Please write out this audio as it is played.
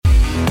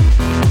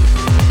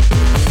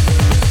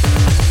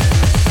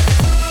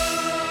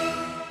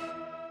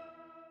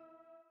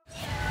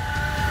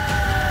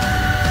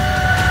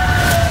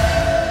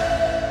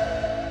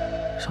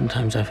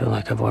Sometimes I feel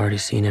like I've already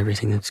seen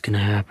everything that's gonna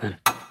happen,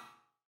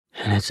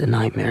 and it's a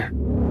nightmare.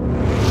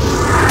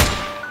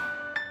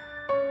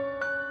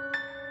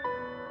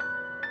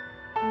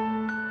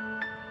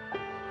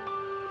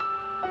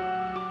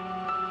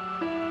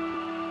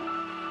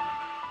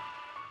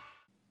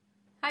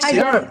 Hi,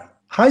 Sierra.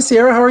 Hi,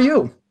 Sierra. How are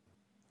you?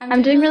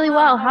 I'm doing really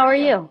well. How are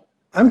you?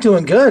 I'm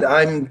doing good.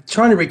 I'm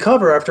trying to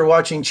recover after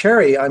watching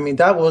Cherry. I mean,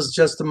 that was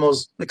just the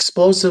most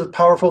explosive,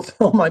 powerful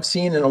film I've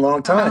seen in a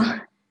long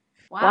time.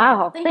 Oh,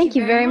 wow. Thank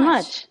you very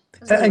much.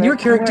 Those are And your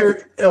very kind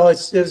words.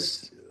 character,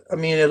 oh, I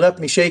mean, it left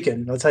me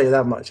shaken. I'll tell you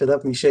that much. It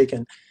left me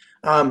shaken.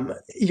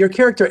 Your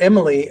character,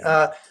 Emily,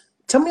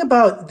 tell me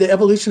about the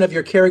evolution of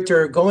your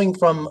character going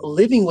from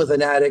living with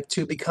an addict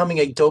to becoming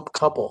a dope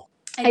couple.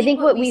 I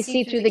think what we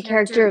see through the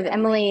character of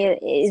Emily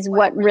is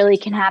what really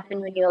can happen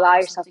when you allow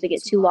yourself to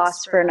get too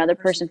lost for another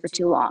person for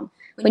too long,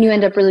 when you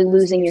end up really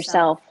losing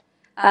yourself.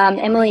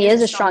 Emily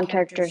is a strong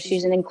character.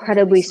 She's an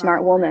incredibly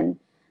smart woman,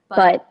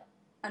 but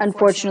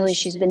unfortunately,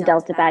 she's been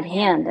dealt a bad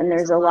hand, and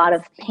there's a lot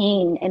of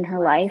pain in her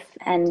life.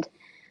 And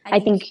I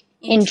think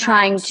in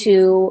trying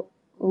to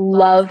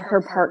love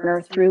her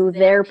partner through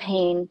their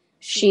pain,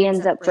 she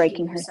ends up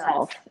breaking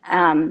herself,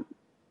 and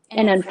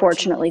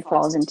unfortunately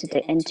falls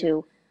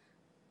into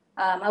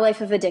a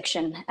life of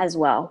addiction as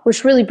well,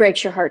 which really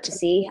breaks your heart to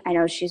see. I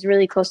know she's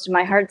really close to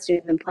my heart, so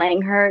we've been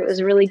playing her. It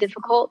was really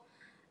difficult.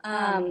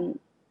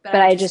 But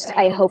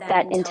I hope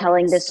that in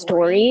telling this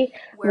story,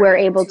 we're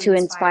able to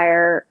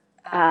inspire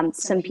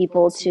some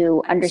people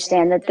to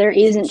understand that there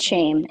isn't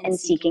shame in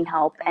seeking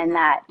help, and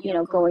that,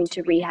 going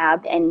to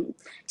rehab and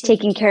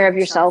taking care of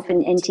yourself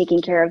and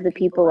taking care of the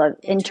people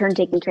in turn,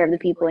 taking care of the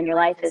people in your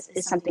life is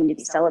something to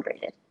be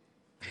celebrated.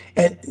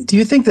 And do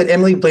you think that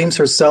Emily blames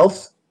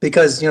herself?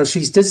 Because,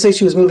 she did say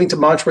she was moving to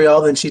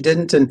Montreal, then she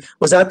didn't. And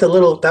was that that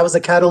was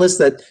the catalyst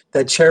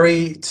that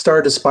Cherry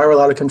started to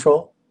spiral out of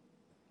control?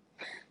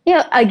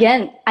 Yeah,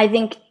 again, I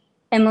think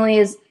Emily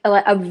is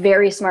a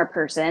very smart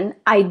person.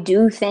 I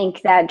do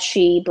think that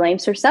she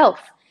blames herself.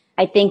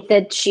 I think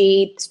that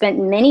she spent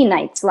many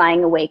nights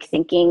lying awake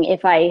thinking,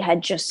 if I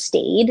had just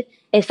stayed,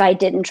 if I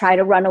didn't try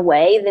to run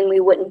away, then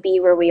we wouldn't be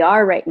where we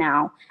are right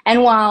now.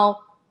 And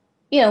while,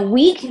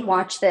 we can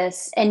watch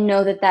this and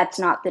know that that's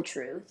not the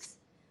truth,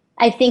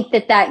 I think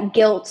that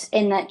guilt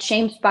and that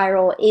shame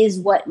spiral is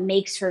what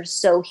makes her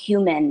so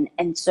human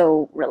and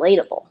so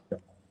relatable.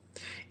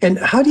 And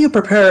how do you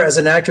prepare as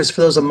an actress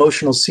for those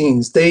emotional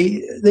scenes?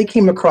 They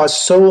came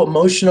across so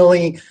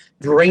emotionally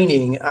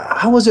draining.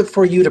 How was it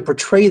for you to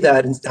portray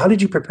that, and how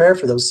did you prepare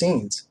for those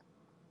scenes?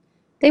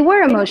 They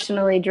were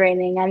emotionally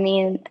draining. I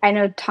mean, I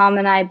know Tom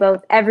and I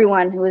both,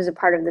 everyone who was a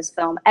part of this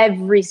film,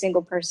 every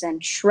single person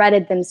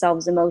shredded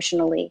themselves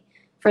emotionally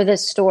for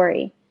this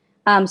story,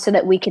 so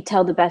that we could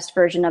tell the best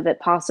version of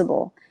it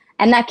possible.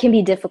 And that can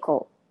be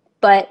difficult.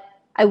 But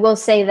I will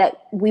say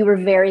that we were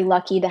very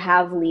lucky to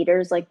have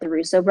leaders like the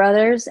Russo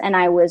brothers, and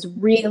I was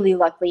really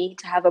lucky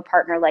to have a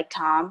partner like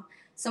Tom,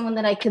 someone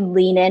that I could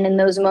lean in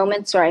those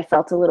moments where I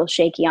felt a little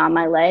shaky on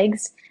my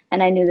legs,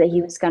 and I knew that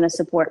he was going to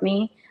support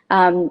me,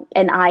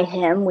 and I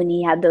him when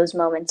he had those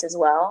moments as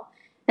well.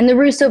 And the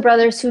Russo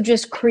brothers, who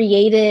just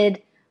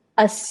created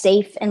a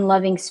safe and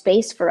loving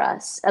space for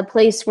us, a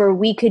place where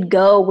we could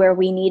go where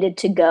we needed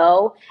to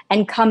go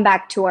and come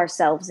back to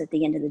ourselves at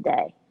the end of the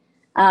day.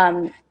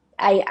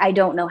 I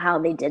don't know how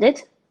they did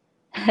it.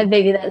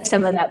 Maybe that's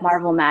some of that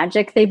Marvel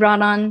magic they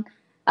brought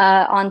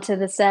onto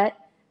the set,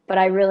 but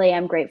I really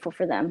am grateful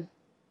for them.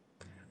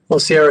 Well,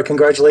 Sierra,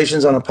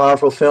 congratulations on a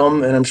powerful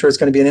film, and I'm sure it's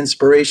going to be an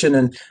inspiration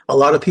and a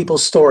lot of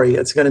people's story.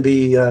 It's going to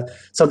be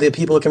something that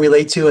people can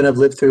relate to and have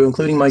lived through,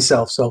 including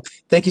myself. So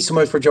thank you so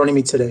much for joining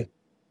me today.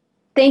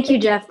 Thank you,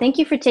 Jeff. Thank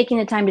you for taking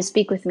the time to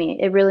speak with me.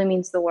 It really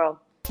means the world.